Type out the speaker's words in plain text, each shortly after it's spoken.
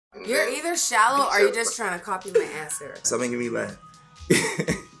You're either shallow or you're just trying to copy my answer. Stop making me laugh.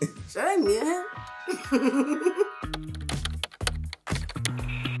 Should I mute him?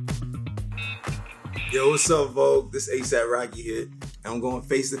 Yo, what's up, Vogue? This ASAP Rocky here. And I'm going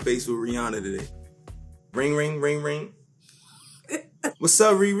face to face with Rihanna today. Ring, ring, ring, ring. What's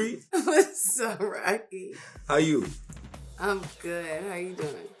up, Riri? What's up, Rocky? How you? I'm good. How you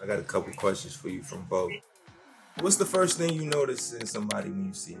doing? I got a couple questions for you from Vogue. What's the first thing you notice in somebody when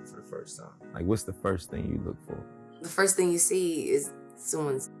you see them for the first time? Like, what's the first thing you look for? The first thing you see is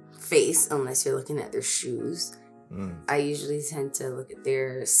someone's face, unless you're looking at their shoes. I usually tend to look at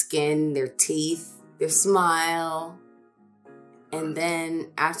their skin, their teeth, their smile. And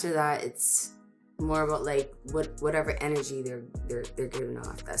then after that, it's more about like whatever energy they're giving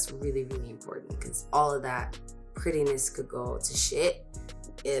off. That's really, really important, because all of that prettiness could go to shit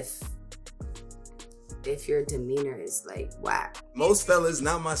if your demeanor is like whack. Most fellas,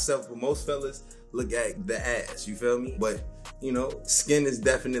 not myself, but most fellas look at the ass, you feel me? But, you know, skin is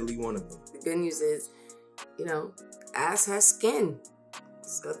definitely one of them. The good news is, you know, ass has skin.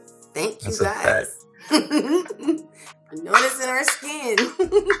 So thank you guys. Noticing our skin.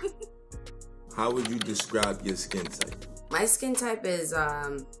 How would you describe your skin type? My skin type is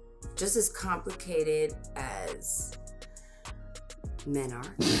just as complicated as men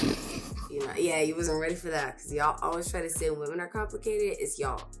are. You know, yeah, you wasn't ready for that, because y'all always try to say women are complicated. It's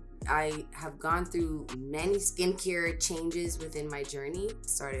y'all. I have gone through many skincare changes within my journey.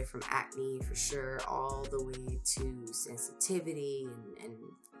 Started from acne, for sure, all the way to sensitivity and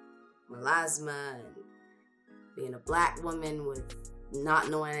melasma, and being a black woman with not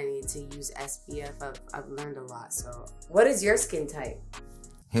knowing I need to use SPF. I've learned a lot. So, what is your skin type?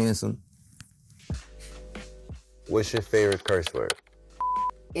 Handsome. What's your favorite curse word?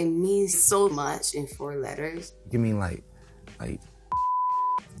 It means so much in 4 letters. You mean like,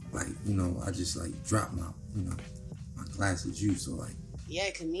 you know, I just like dropped my glass of juice, or like. Yeah,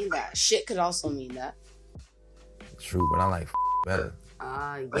 it can mean that. Shit could also mean that. True, but I like better.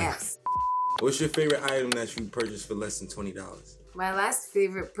 Yes. What's your favorite item that you purchased for less than $20? My last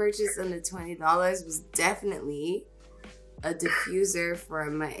favorite purchase under $20 was definitely a diffuser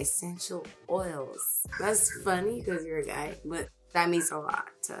for my essential oils. That's funny because you're a guy, but that means a lot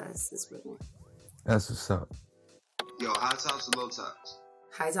to us as women. That's what's up. Yo, high tops or low tops?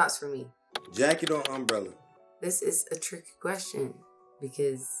 High tops for me. Jacket or umbrella? This is a tricky question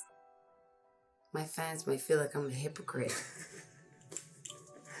because my fans might feel like I'm a hypocrite.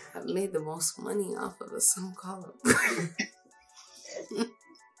 I've made the most money off of a song called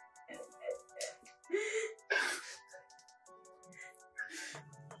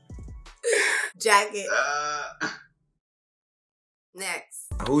Jacket. Next.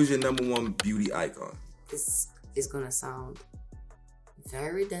 Who's your number one beauty icon? This is gonna sound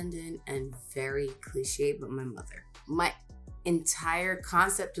very redundant and very cliche, but my mother. My entire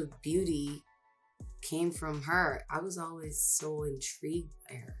concept of beauty came from her. I was always so intrigued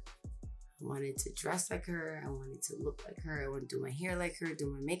by her. I wanted to dress like her. I wanted to look like her. I wanted to do my hair like her, do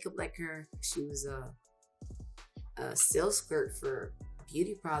my makeup like her. She was a sales clerk for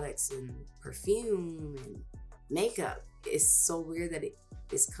beauty products and perfume and makeup. It's so weird that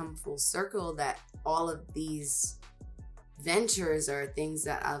it's come full circle, that all of these ventures are things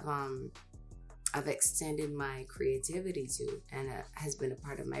that I've extended my creativity to, and it has been a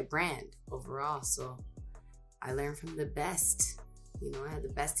part of my brand overall. So I learned from the best. You know, I had the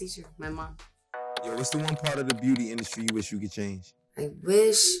best teacher, my mom. Yo, what's the one part of the beauty industry you wish you could change? I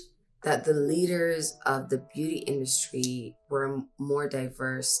wish that the leaders of the beauty industry were a more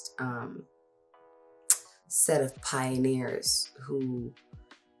diverse set of pioneers who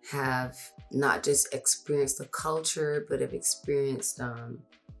have not just experienced the culture, but have experienced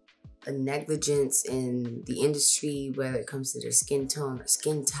a negligence in the industry, whether it comes to their skin tone or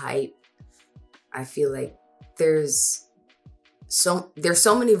skin type. I feel like there's so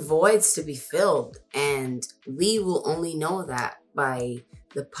many voids to be filled, and we will only know that by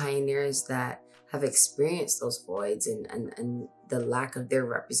the pioneers that have experienced those voids and the lack of their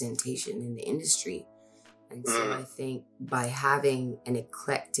representation in the industry. And so I think by having an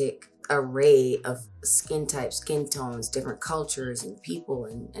eclectic array of skin types, skin tones, different cultures and people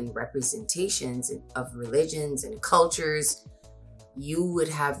and representations of religions and cultures, you would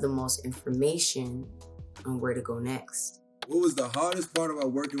have the most information on where to go next. What was the hardest part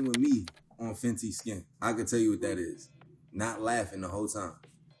about working with me on Fenty Skin? I can tell you what that is. Not laughing the whole time.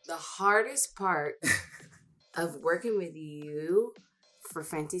 The hardest part of working with you for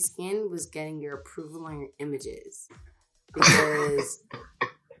Fenty Skin was getting your approval on your images, because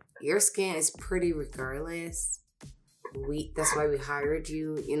your skin is pretty regardless. that's why we hired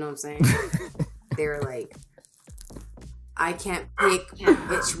you. You know what I'm saying? They were like, I can't pick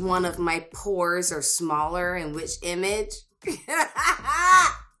which one of my pores are smaller and which image.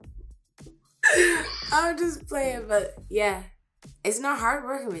 I'm just playing, but yeah, it's not hard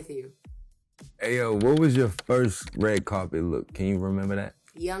working with you. Hey, yo, what was your first red carpet look? Can you remember that?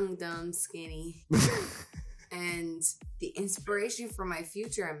 Young, dumb, skinny. And the inspiration for my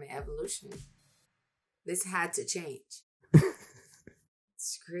future and my evolution. This had to change.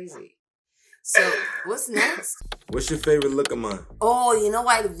 It's crazy. So, what's next? What's your favorite look of mine? Oh, you know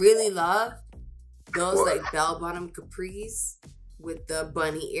what I really love? Those like bell-bottom capris with the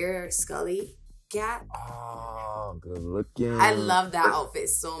bunny ear scully cap. Oh, good looking. I love that outfit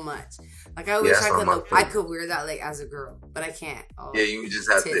so much. Like I wish I could wear that like as a girl, but I can't. Oh, Yeah, you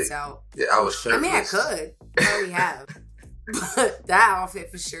just have tits to. out. Yeah, I was shirtless. I mean, I could. I already have. But that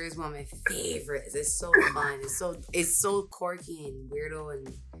outfit for sure is one of my favorites. It's so fun. It's so quirky and weirdo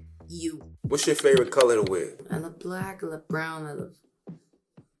and you. What's your favorite color to wear? I love black. I love brown. I love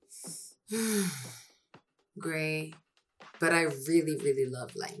gray. But I really, really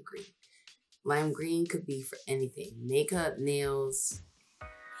love lime green. Lime green could be for anything. Makeup, nails,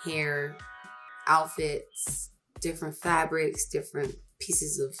 hair, outfits, different fabrics, different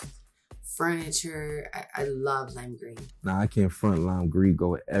pieces of furniture. I love lime green. Nah, I can't front lime green go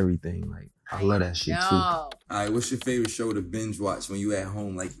with everything. Like, I love that shit too. All right, what's your favorite show to binge watch when you at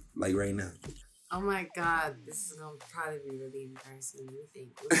home, like right now? Oh my God, this is gonna probably be really embarrassing. You think?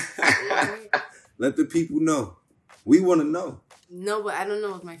 What's my favorite? Let the people know. We want to know. No, but I don't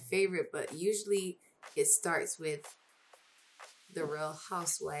know what's my favorite. But usually it starts with The Real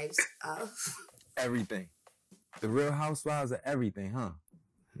Housewives of Everything. The Real Housewives of everything, huh?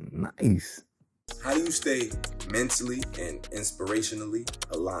 Nice. How do you stay mentally and inspirationally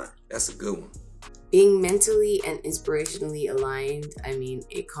aligned? That's a good one. Being mentally and inspirationally aligned. I mean,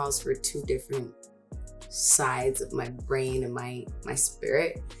 it calls for two different sides of my brain and my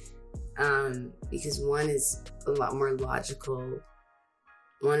spirit. Because one is a lot more logical.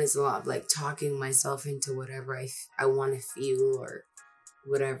 One is a lot of like talking myself into whatever I want to feel or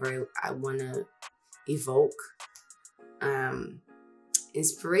whatever I want to evoke.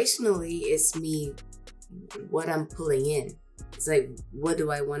 Inspirationally, it's me, what I'm pulling in. It's like, what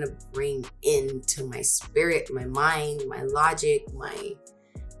do I want to bring into my spirit, my mind, my logic, my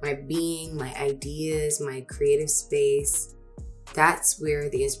being, my ideas, my creative space. That's where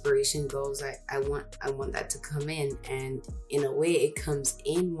the inspiration goes. I want that to come in, and in a way it comes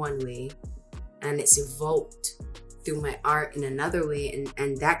in one way and it's evoked through my art in another way,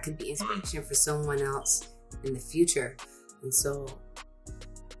 and that could be inspiration for someone else in the future. And so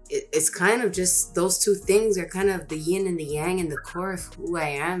it's kind of just those two things are kind of the yin and the yang and the core of who I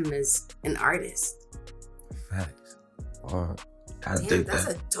am as an artist. Facts. I Damn, think that's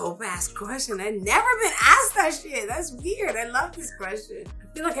that. a dope ass question. I've never been asked that shit. That's weird. I love this question.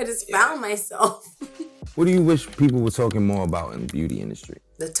 I feel like I just found myself. What do you wish people were talking more about in the beauty industry?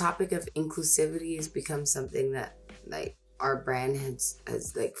 The topic of inclusivity has become something that like our brand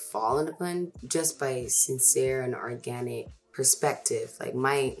has like fallen upon just by sincere and organic perspective. Like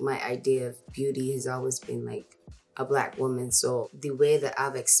my idea of beauty has always been like a Black woman. So the way that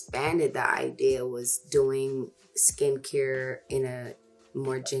I've expanded that idea was doing skincare in a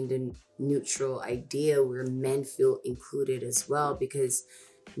more gender neutral idea where men feel included as well, because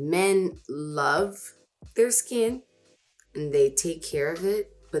men love their skin and they take care of it,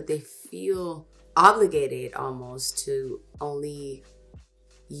 but they feel obligated almost to only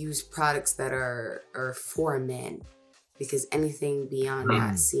use products that are for men, because anything beyond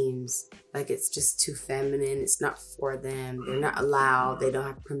that seems like it's just too feminine. It's not for them. They're not allowed. They don't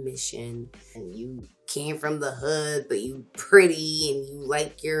have permission. And you came from the hood, but you pretty and you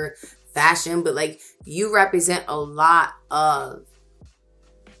like your fashion, but like you represent a lot of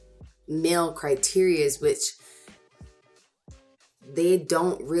male criterias, which they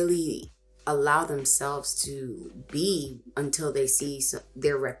don't really allow themselves to be until they see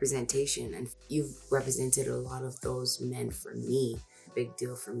their representation. And you've represented a lot of those men for me. Big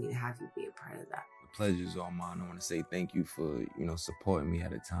deal for me to have you be a part of that. The pleasure's all mine. I want to say thank you for, supporting me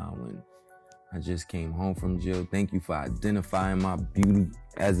at a time when I just came home from jail. Thank you for identifying my beauty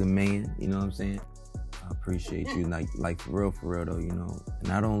as a man. You know what I'm saying? I appreciate you. Like for real though, And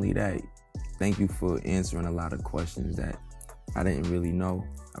not only that, thank you for answering a lot of questions that I didn't really know.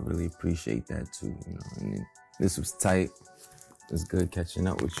 I really appreciate that too, And then this was tight. It was good catching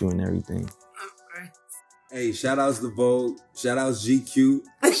up with you and everything. Hey, shout outs to Vogue. Shout outs GQ.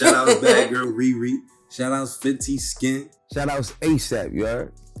 Shout outs Bad Girl Riri. Shout outs Fenty Skin. Shout outs ASAP, you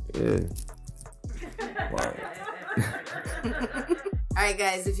heard? Yeah. Wow. All right,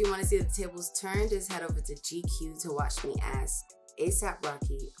 guys, if you want to see the tables turned, just head over to GQ to watch me ask ASAP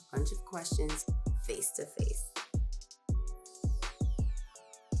Rocky a bunch of questions face to face.